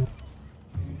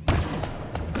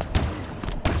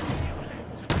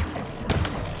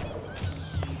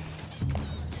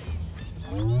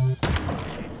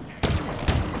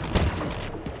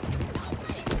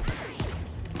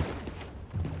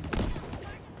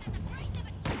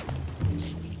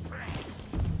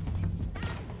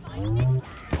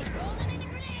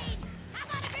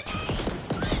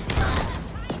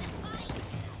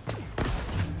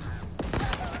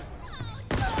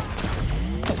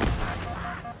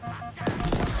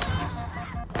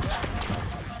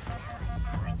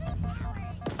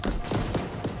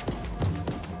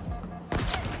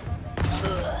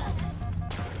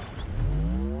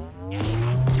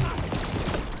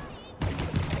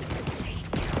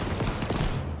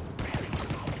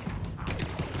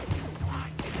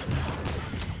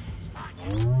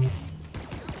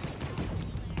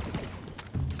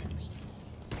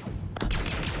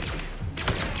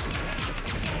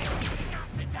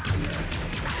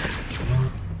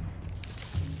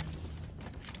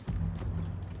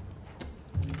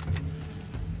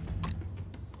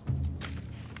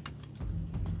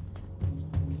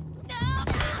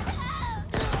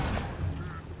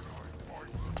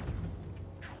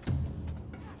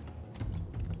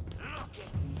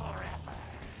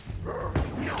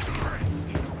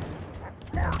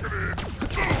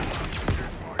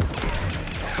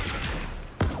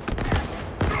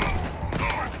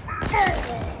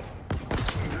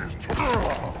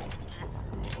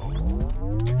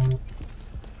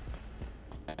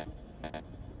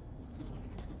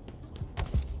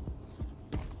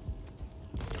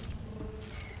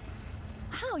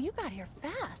 Wow, you got here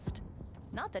fast.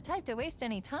 Not the type to waste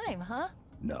any time, huh?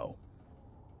 No.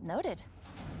 Noted.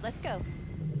 Let's go.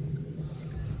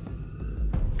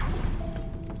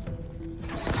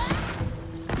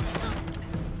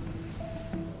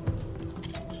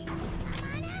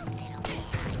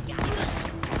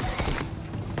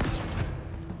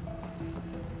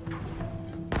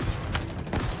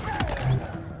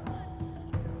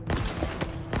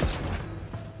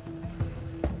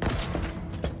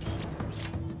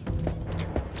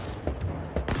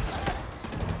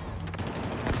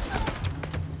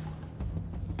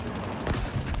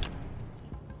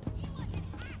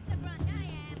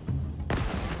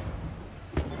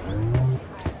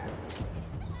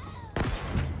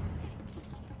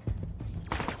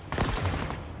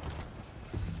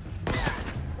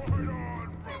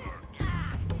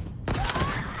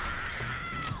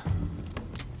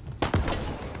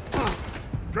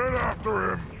 Get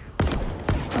after him!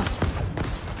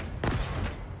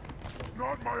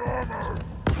 Not my armor!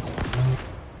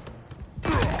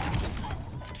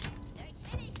 Search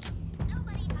finished.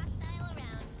 Nobody hostile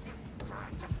around.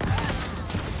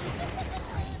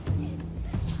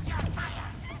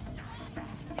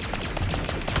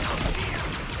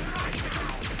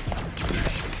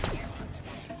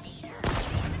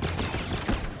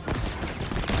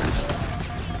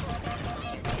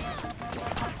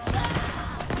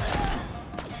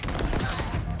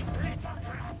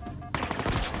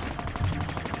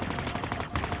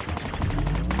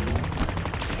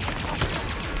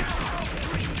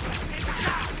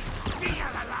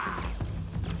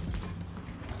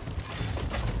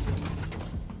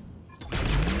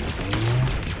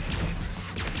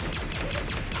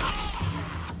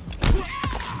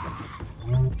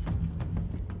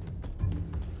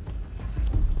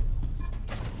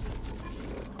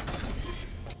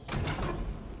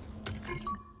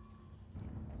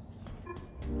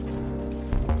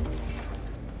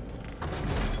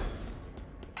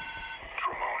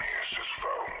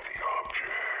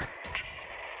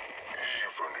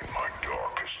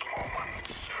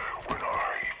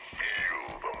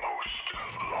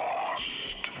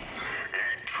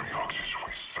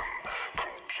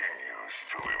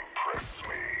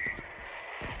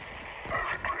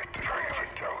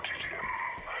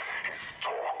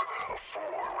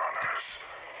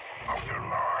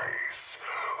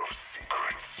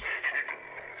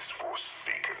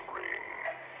 Forsaken Ring.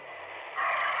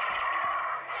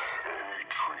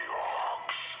 Atriox,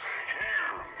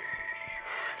 hear me.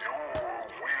 Your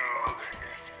will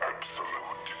is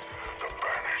absolute. The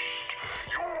banished,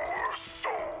 your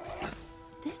soul.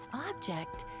 This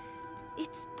object,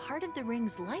 it's part of the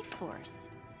ring's life force.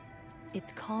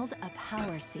 It's called a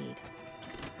power seed.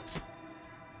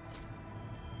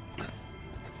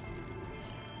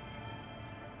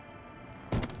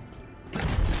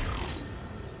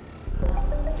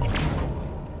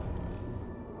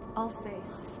 All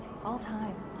space, all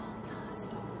time.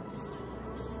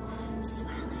 Swelling,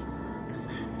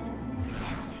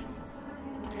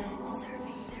 collapsing,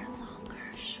 serving their longer.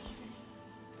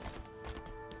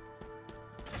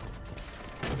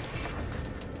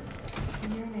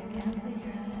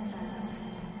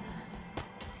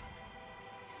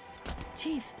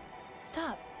 Chief,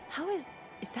 stop. How is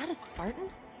that a Spartan?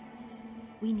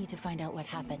 We need to find out what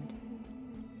happened.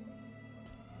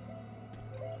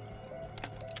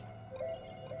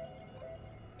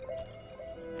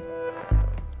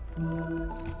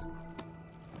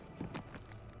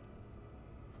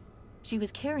 She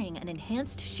was carrying an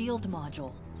enhanced shield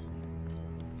module.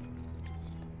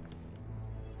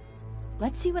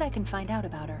 Let's see what I can find out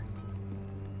about her.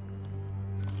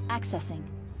 Accessing.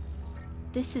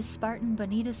 This is Spartan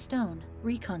Bonita Stone,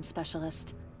 recon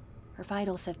specialist. Her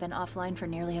vitals have been offline for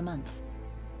nearly a month.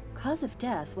 Cause of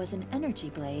death was an energy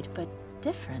blade, but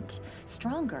different,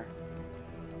 stronger.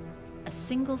 A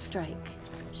single strike.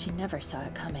 She never saw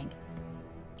it coming.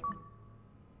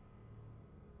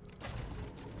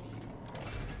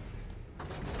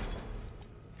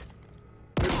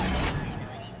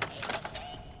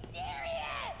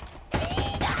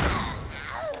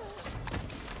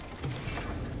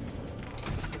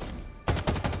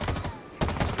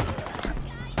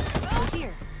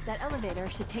 That elevator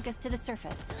should take us to the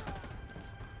surface.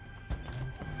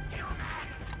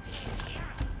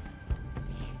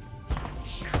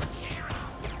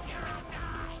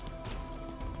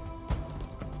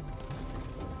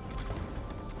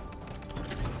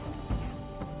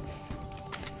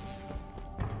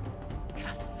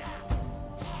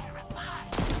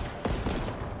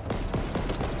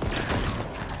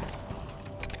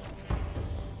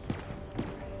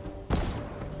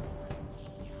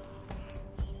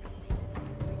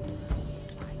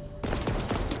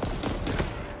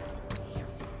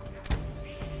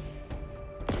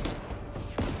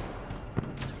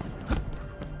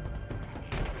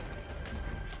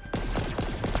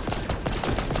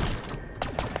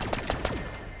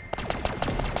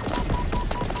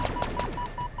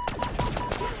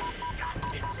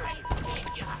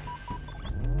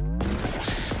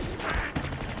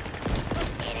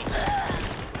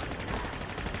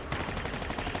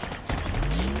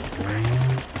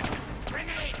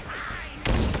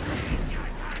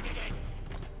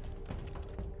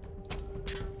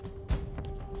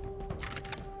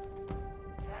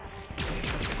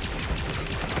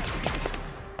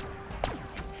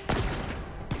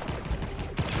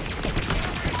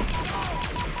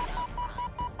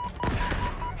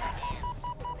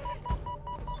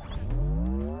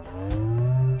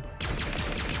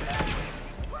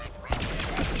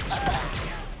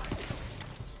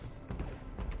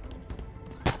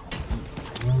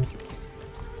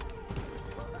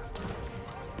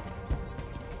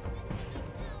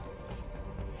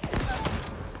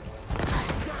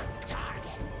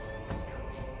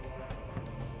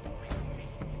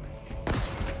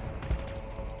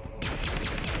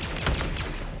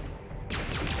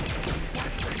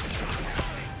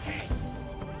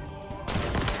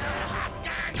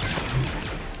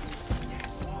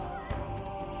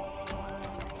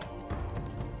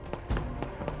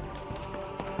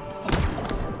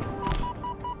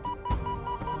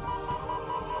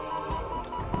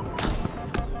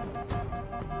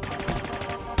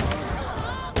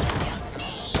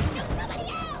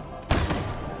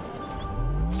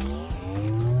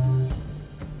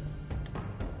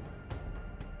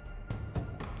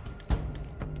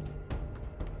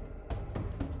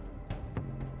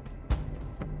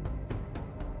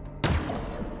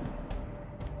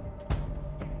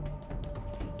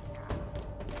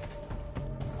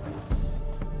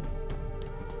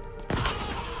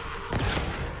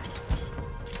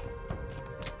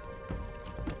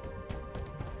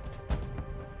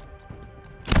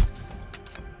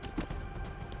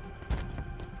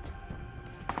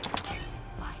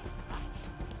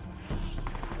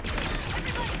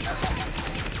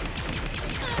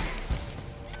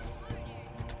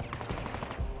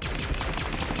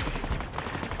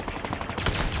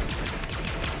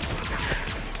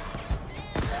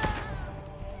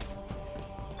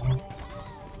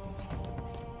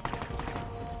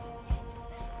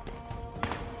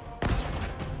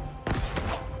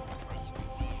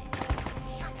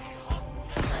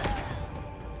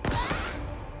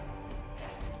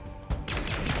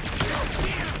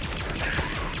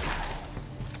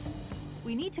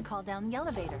 We need to call down the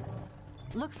elevator.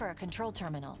 Look for a control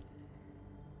terminal.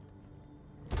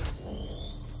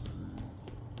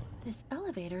 This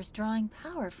elevator's drawing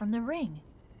power from the ring.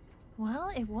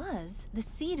 Well, it was. The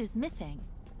seed is missing.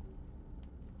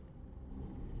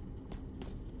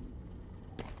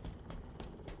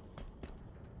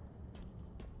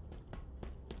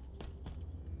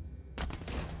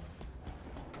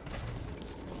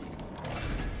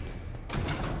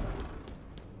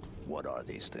 What are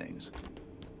these things?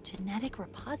 Genetic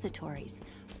repositories.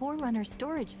 Forerunner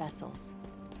storage vessels.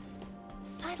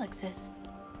 Silexes.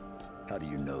 How do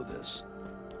you know this?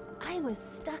 I was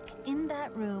stuck in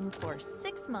that room for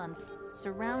 6 months,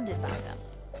 surrounded by them.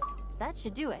 That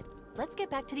should do it. Let's get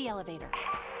back to the elevator.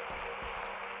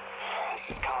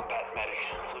 This is Combat Medic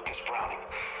Lucas Browning.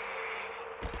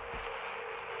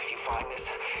 If you find this,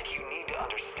 you need to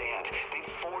understand. They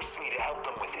forced me to help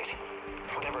them with it.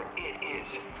 Whatever it is.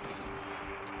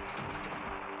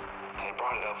 They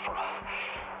brought it up from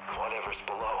whatever's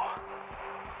below.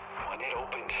 When it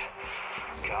opened,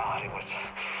 God, it was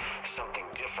something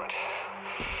different.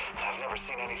 I've never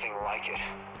seen anything like it.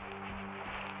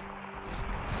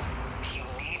 You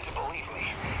need to believe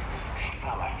me. It's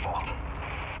not my fault.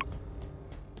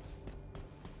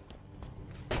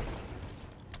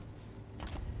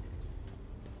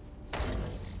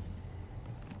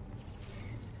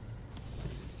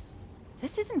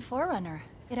 This isn't Forerunner.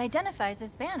 It identifies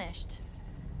as banished.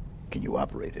 Can you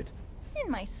operate it? In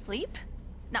my sleep?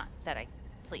 Not that I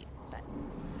sleep, but...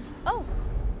 Oh!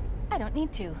 I don't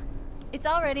need to. It's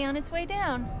already on its way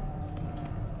down.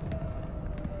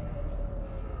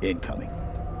 Incoming.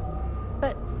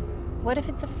 But what if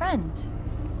it's a friend?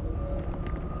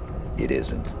 It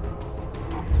isn't.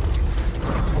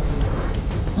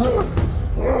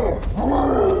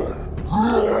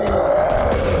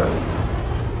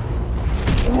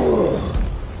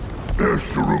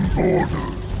 Escherum's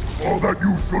orders are that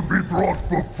you should be brought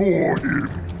before him.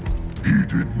 He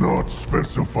did not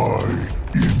specify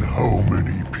in how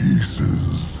many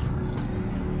pieces.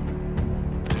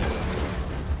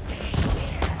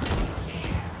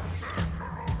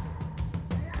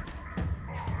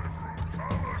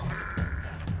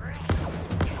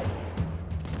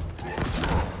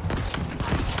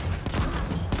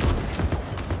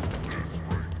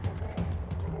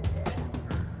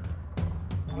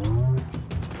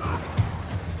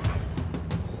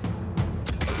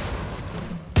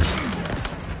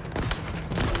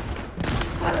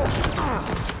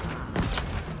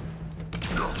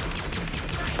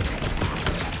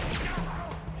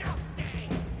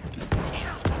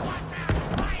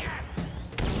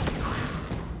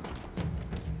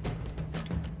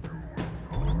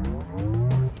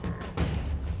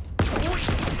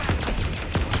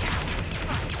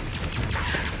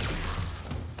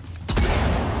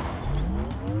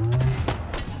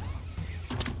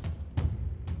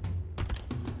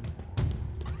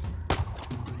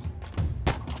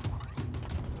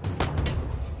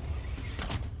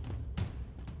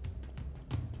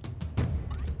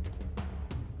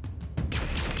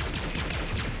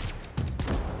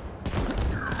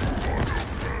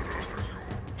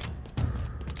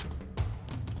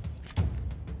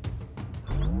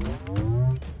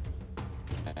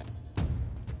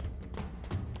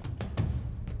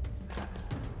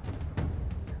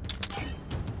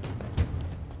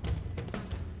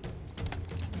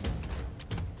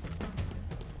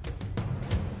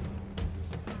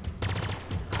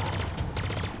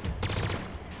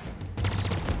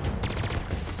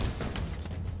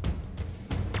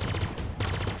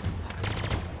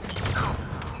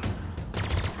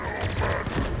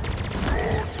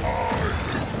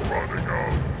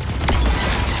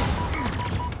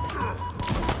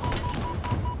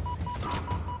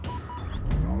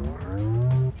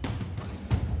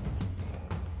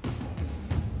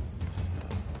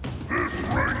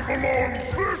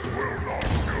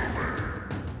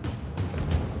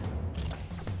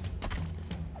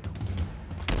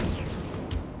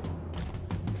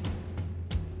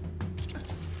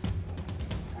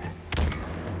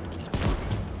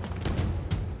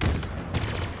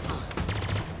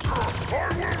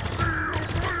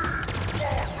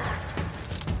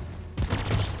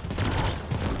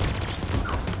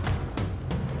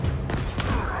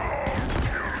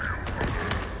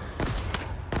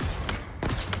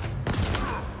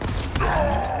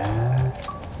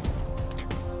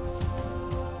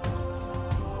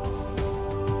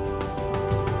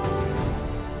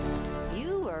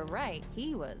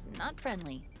 He was not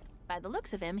friendly. By the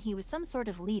looks of him, he was some sort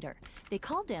of leader. They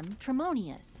called him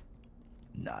Tremonius.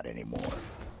 Not anymore.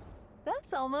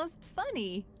 That's almost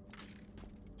funny.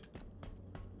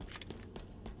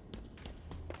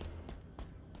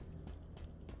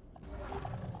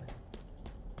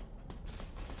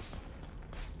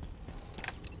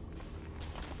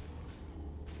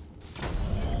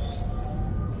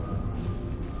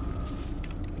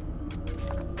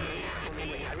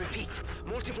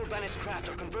 banished craft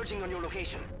are converging on your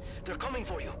location. They're coming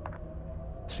for you.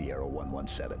 Sierra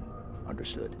 117.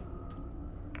 Understood.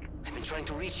 I've been trying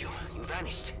to reach you. You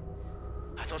vanished.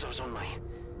 I thought I was on my...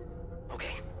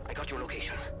 Okay, I got your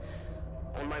location.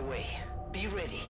 On my way. Be ready.